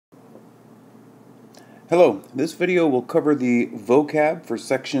Hello, this video will cover the vocab for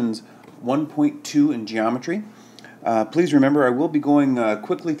sections 1.2 in geometry. Please remember I will be going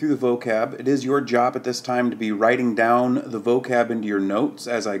quickly through the vocab. It is your job at this time to be writing down the vocab into your notes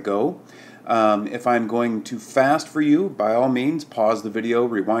as I go. If I'm going too fast for you, by all means pause the video,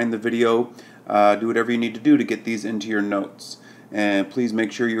 rewind the video, do whatever you need to do to get these into your notes. And please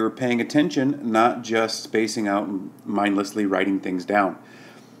make sure you're paying attention, not just spacing out and mindlessly writing things down.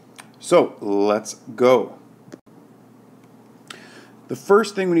 So, let's go. The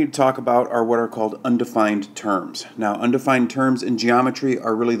first thing we need to talk about are what are called undefined terms. Now, undefined terms in geometry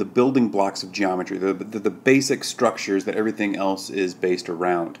are really the building blocks of geometry, the basic structures that everything else is based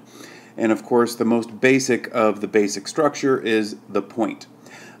around. And of course, the most basic of the basic structure is the point.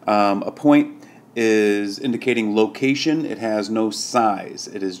 A point is indicating location. It has no size.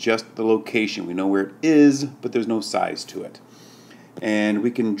 It is just the location. We know where it is, but there's no size to it. And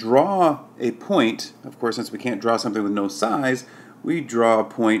we can draw a point, of course, since we can't draw something with no size, we draw a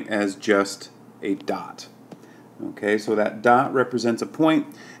point as just a dot. Okay, so that dot represents a point,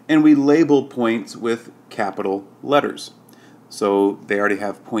 and we label points with capital letters. So they already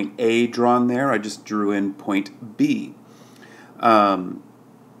have point A drawn there. I just drew in point B.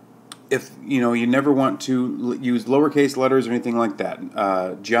 If you never want to use lowercase letters or anything like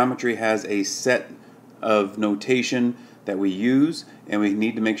that, geometry has a set of notation that we use, and we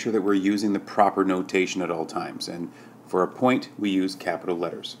need to make sure that we're using the proper notation at all times. And for a point, we use capital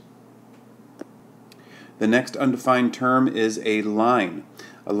letters. The next undefined term is a line.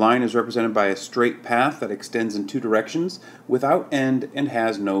 A line is represented by a straight path that extends in two directions without end and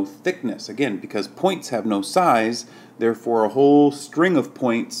has no thickness. Again, because points have no size, therefore a whole string of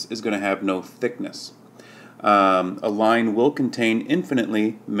points is going to have no thickness. A line will contain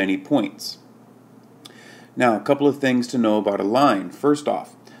infinitely many points. Now, a couple of things to know about a line. First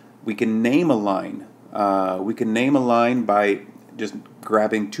off, we can name a line. We can name a line by just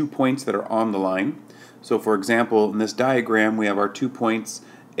grabbing 2 points that are on the line. So, for example, in this diagram, we have our 2 points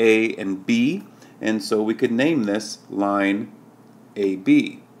A and B, and so we could name this line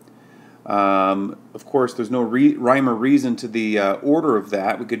AB. Of course, there's no rhyme or reason to the order of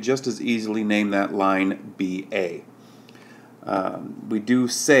that. We could just as easily name that line BA. We do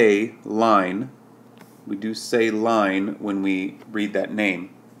say line. We do say line when we read that name.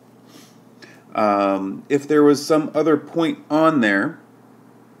 If there was some other point on there,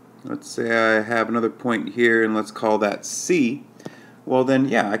 let's say I have another point here and let's call that C, well then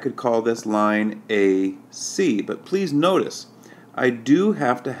yeah, I could call this line AC. But please notice, I do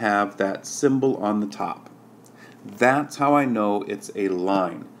have to have that symbol on the top. That's how I know it's a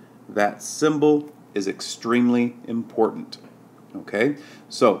line. That symbol is extremely important. Okay,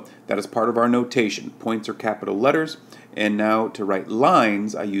 so that is part of our notation. Points are capital letters, and now to write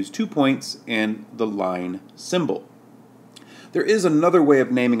lines, I use 2 points and the line symbol. There is another way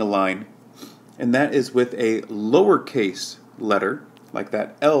of naming a line, and that is with a lowercase letter, like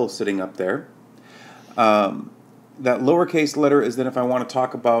that L sitting up there. That lowercase letter is then if I want to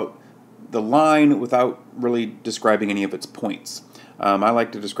talk about the line without really describing any of its points. I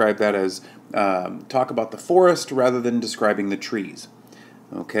like to describe that as talk about the forest rather than describing the trees.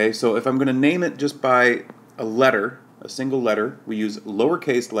 Okay, so if I'm going to name it just by a letter, a single letter, we use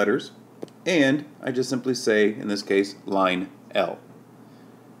lowercase letters, and I just simply say, in this case, line L.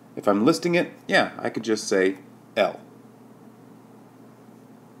 If I'm listing it, yeah, I could just say L.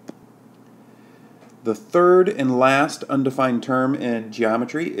 The third and last undefined term in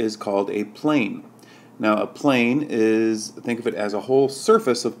geometry is called a plane. Now, a plane is, think of it as a whole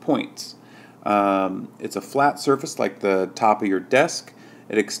surface of points. It's a flat surface like the top of your desk.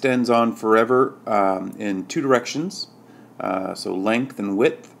 It extends on forever in 2 directions, so length and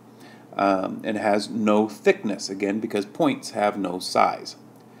width. It has no thickness, again, because points have no size.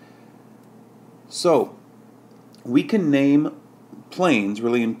 So, we can name planes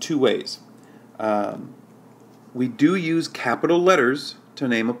really in 2 ways. We do use capital letters to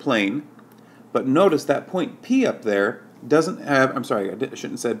name a plane, but notice that point P up there doesn't have, I'm sorry, I shouldn't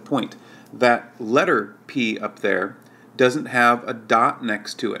have said point. That letter P up there doesn't have a dot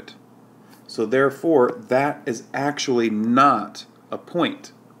next to it. So therefore, that is actually not a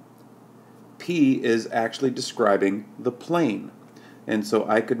point. P is actually describing the plane. And so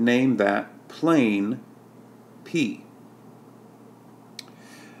I could name that plane P.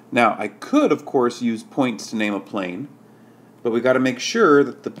 Now, I could, of course, use points to name a plane, but we got to make sure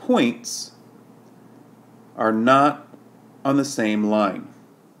that the points are not on the same line.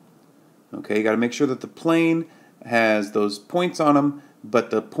 Okay, you got to make sure that the plane has those points on them,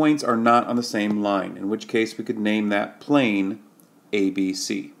 but the points are not on the same line, in which case we could name that plane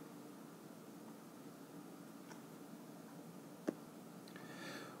ABC.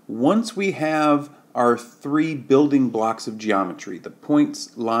 once we have our three building blocks of geometry, the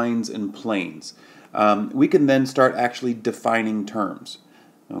points, lines, and planes, we can then start actually defining terms.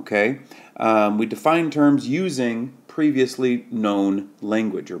 Okay, we define terms using previously known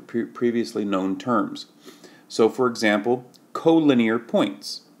language or previously known terms. So for example, collinear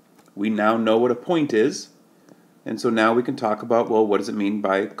points. We now know what a point is, and so now we can talk about, well, what does it mean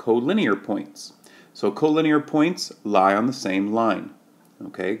by collinear points? So collinear points lie on the same line.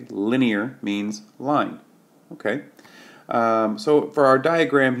 Okay, linear means line. Okay, so for our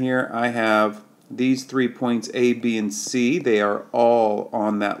diagram here, I have these 3 points A, B, and C. They are all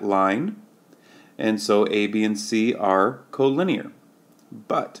on that line, and so A, B, and C are collinear.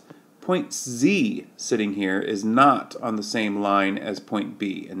 But point Z sitting here is not on the same line as point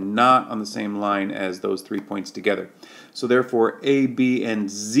B, and not on the same line as those 3 points together. So therefore, A, B,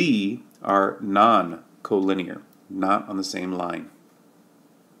 and Z are non-collinear, not on the same line.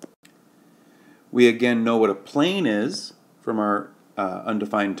 We again know what a plane is from our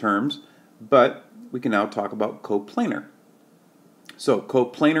undefined terms, but we can now talk about coplanar. So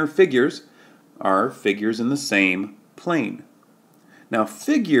coplanar figures are figures in the same plane. Now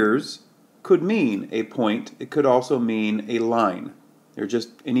figures could mean a point, it could also mean a line. They're just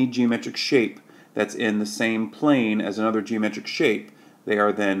any geometric shape that's in the same plane as another geometric shape. They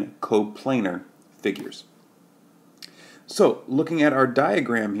are then coplanar figures. So looking at our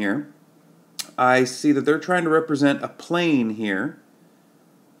diagram here, I see that they're trying to represent a plane here.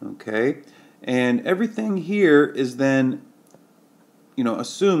 Okay, and everything here is then,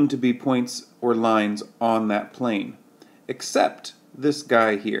 assumed to be points or lines on that plane, except this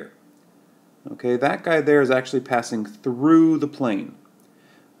guy here. Okay, that guy there is actually passing through the plane.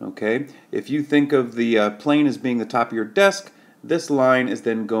 Okay, if you think of the plane as being the top of your desk, this line is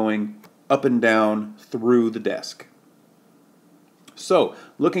then going up and down through the desk. So,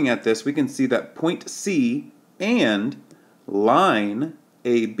 looking at this, we can see that point C and line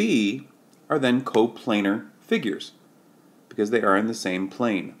AB are then coplanar figures because they are in the same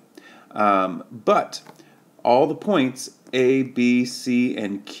plane. But all the points A, B, C,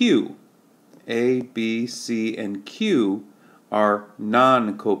 and Q, A, B, C, and Q are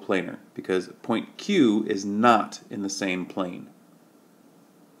non-coplanar because point Q is not in the same plane.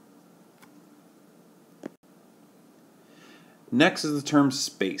 Next is the term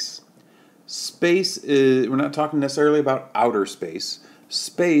space. Space is, we're not talking necessarily about outer space.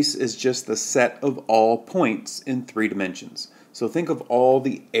 Space is just the set of all points in 3 dimensions. So think of all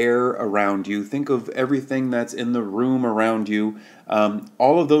the air around you. Think of everything that's in the room around you.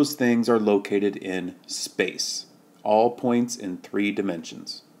 All of those things are located in space. All points in 3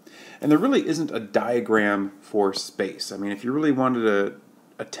 dimensions. And there really isn't a diagram for space. I mean, if you really wanted to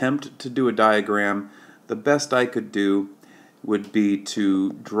attempt to do a diagram, the best I could do would be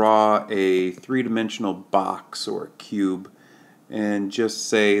to draw a 3-dimensional box or a cube and just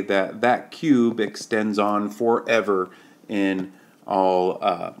say that that cube extends on forever in all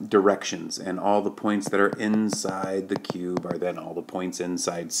directions, and all the points that are inside the cube are then all the points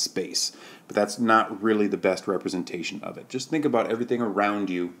inside space. But that's not really the best representation of it. Just think about everything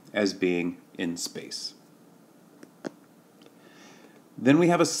around you as being in space. Then we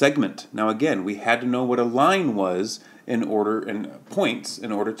have a segment. Now again, we had to know what a line was and points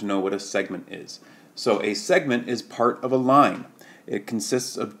in order to know what a segment is. So a segment is part of a line. It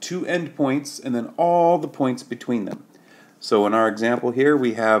consists of 2 endpoints and then all the points between them. So in our example here,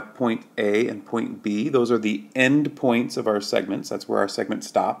 we have point A and point B. Those are the end points of our segments. That's where our segment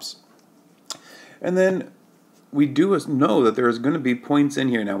stops. And then we do know that there's going to be points in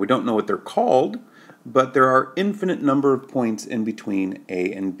here. Now we don't know what they're called, but there are infinite number of points in between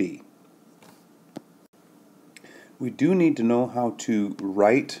A and B. We do need to know how to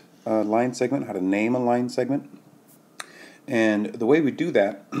write a line segment, how to name a line segment. And the way we do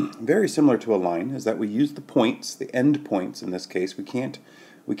that, very similar to a line, is that we use the points, the end points in this case. We can't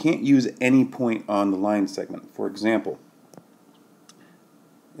use any point on the line segment. For example,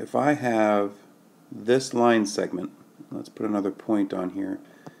 if I have this line segment, let's put another point on here.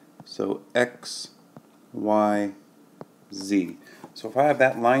 So X, Y, Z. So if I have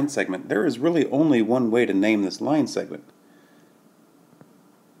that line segment, there is really only one way to name this line segment.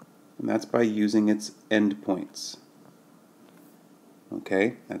 And that's by using its endpoints.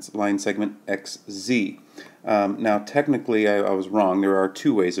 Okay, that's line segment XZ. Now technically I was wrong. There are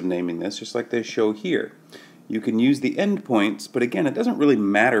 2 ways of naming this, just like they show here. You can use the endpoints, but again, it doesn't really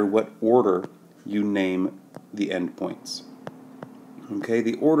matter what order you name the endpoints. Okay,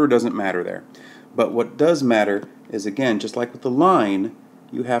 the order doesn't matter there. But what does matter is, again, just like with the line,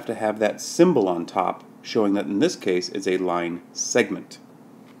 you have to have that symbol on top showing that in this case it's a line segment.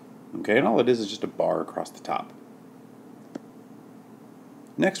 Okay, and all it is just a bar across the top.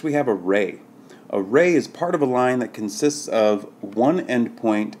 Next we have a ray. A ray is part of a line that consists of one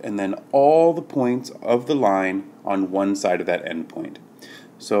endpoint and then all the points of the line on one side of that endpoint.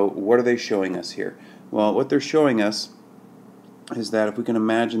 So what are they showing us here? Well, what they're showing us is that if we can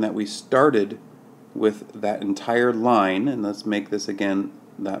imagine that we started with that entire line, and let's make this again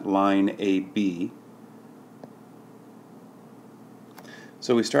that line AB.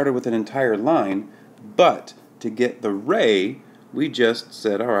 So we started with an entire line, but to get the ray, we just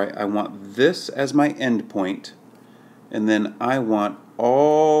said, alright, I want this as my endpoint, and then I want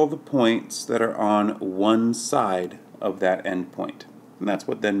all the points that are on one side of that endpoint. And that's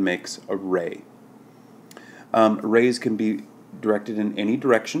what then makes a ray. Rays can be directed in any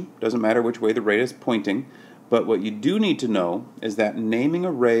direction, doesn't matter which way the ray is pointing, but what you do need to know is that naming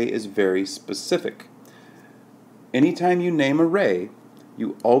a ray is very specific. Anytime you name a ray,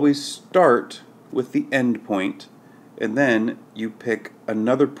 you always start with the endpoint, and then you pick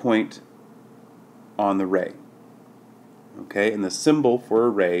another point on the ray. Okay, and the symbol for a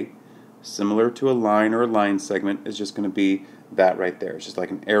ray, similar to a line or a line segment, is just going to be that right there. It's just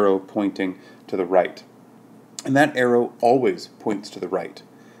like an arrow pointing to the right. And that arrow always points to the right.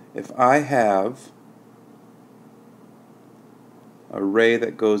 If I have a ray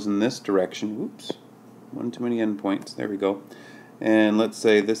that goes in this direction, whoops, one too many endpoints, there we go. And let's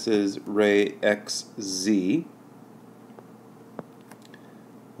say this is ray XZ.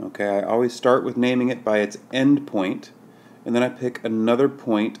 Okay, I always start with naming it by its endpoint, and then I pick another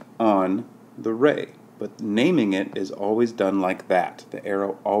point on the ray. But naming it is always done like that. The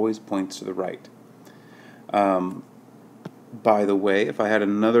arrow always points to the right. By the way, if I had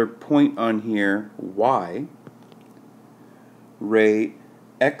another point on here, Y, ray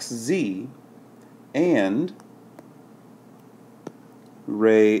XZ, and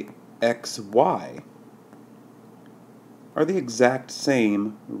ray XY are the exact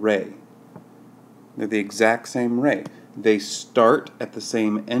same ray. They're the exact same ray. They start at the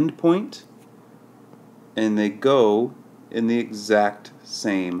same endpoint, and they go in the exact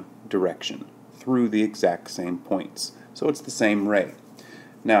same direction through the exact same points. So it's the same ray.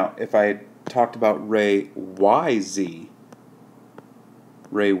 Now, if I had talked about ray YZ,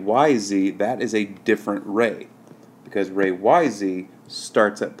 that is a different ray, because ray YZ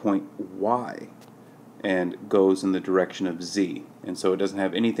starts at point Y and goes in the direction of Z. And so it doesn't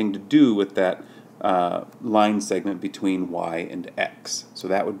have anything to do with that line segment between Y and X. So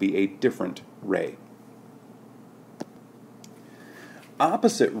that would be a different ray.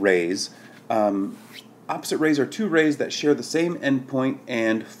 Opposite rays are two rays that share the same endpoint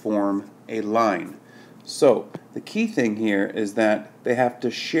and form a line. So the key thing here is that they have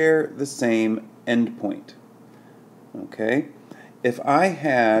to share the same endpoint. Okay? If I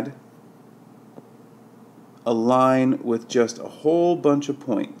had a line with just a whole bunch of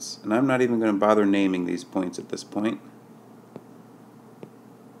points, and I'm not even going to bother naming these points at this point,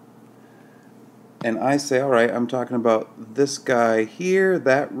 and I say, alright, I'm talking about this guy here,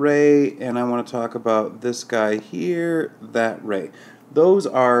 that ray, and I want to talk about this guy here, that ray. Those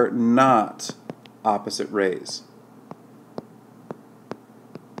are not opposite rays.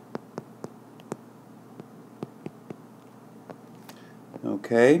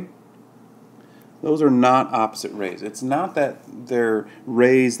 Okay? Those are not opposite rays. It's not that they're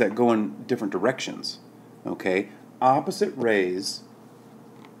rays that go in different directions. Okay? Opposite rays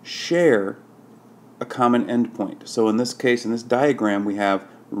share a common endpoint. So in this case, in this diagram, we have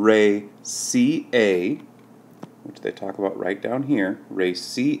ray CA, which they talk about right down here, ray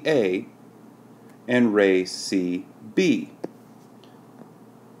CA, and ray CB.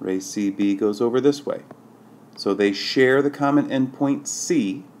 Ray CB goes over this way. So they share the common endpoint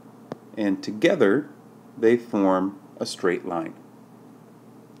C, and together they form a straight line.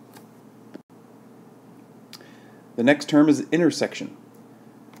 The next term is intersection.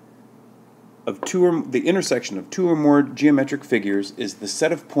 The intersection of two or more geometric figures is the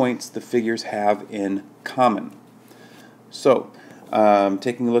set of points the figures have in common. So,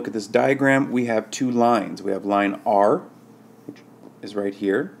 taking a look at this diagram, we have two lines. We have line R, which is right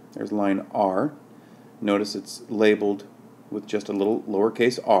here. There's line R. Notice it's labeled with just a little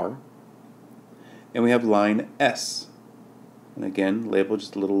lowercase r. And we have line S. And again, labeled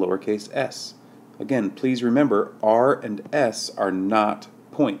just a little lowercase s. Again, please remember, R and S are not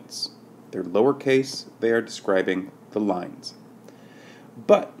points. They're lowercase. They are describing the lines.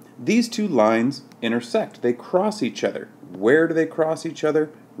 But these two lines intersect. They cross each other. Where do they cross each other?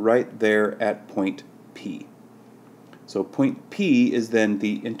 Right there at point P. So point P is then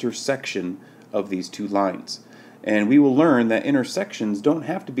the intersection of these two lines. And we will learn that intersections don't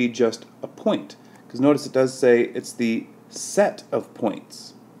have to be just a point, because notice it does say it's the set of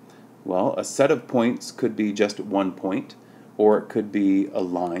points. Well, a set of points could be just one point, or it could be a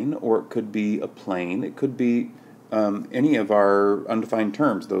line, or it could be a plane. It could be any of our undefined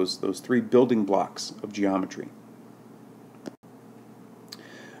terms, those three building blocks of geometry.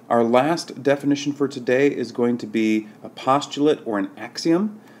 Our last definition for today is going to be a postulate or an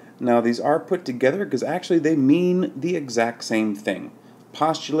axiom. Now these are put together because actually they mean the exact same thing.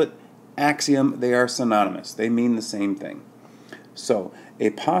 Postulate, axiom, they are synonymous. They mean the same thing. So,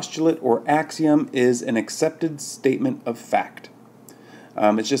 a postulate or axiom is an accepted statement of fact.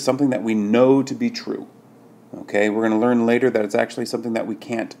 It's just something that we know to be true. Okay, we're going to learn later that it's actually something that we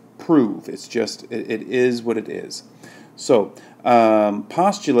can't prove. It's just, it is what it is. So,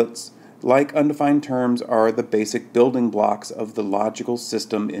 postulates, like undefined terms, are the basic building blocks of the logical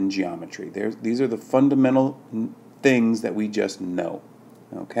system in geometry. These are the fundamental things that we just know.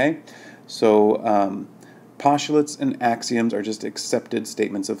 Okay, so postulates and axioms are just accepted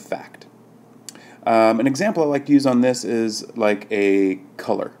statements of fact. An example I like to use on this is like a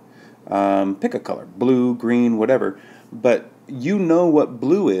color. Pick a color, blue, green, whatever, but you know what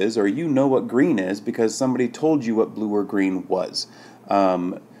blue is or you know what green is because somebody told you what blue or green was.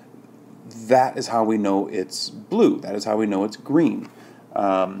 That is how we know it's blue. That is how we know it's green.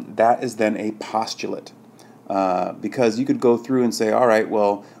 That is then a postulate. Because you could go through and say, all right,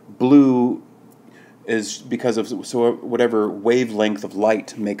 well, blue is because of whatever wavelength of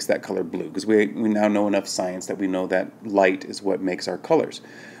light makes that color blue. Because we now know enough science that we know that light is what makes our colors.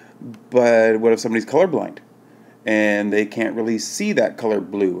 But what if somebody's colorblind and they can't really see that color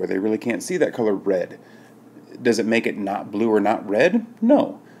blue, or they really can't see that color red? Does it make it not blue or not red?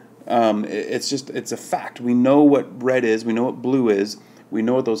 No. It's a fact. We know what red is, we know what blue is, we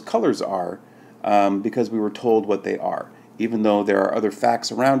know what those colors are because we were told what they are, even though there are other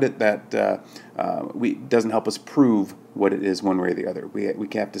facts around it that doesn't help us prove what it is one way or the other. We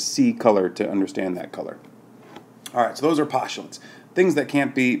have to see color to understand that color. All right, so those are postulates. Things that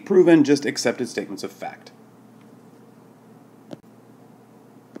can't be proven, just accepted statements of fact.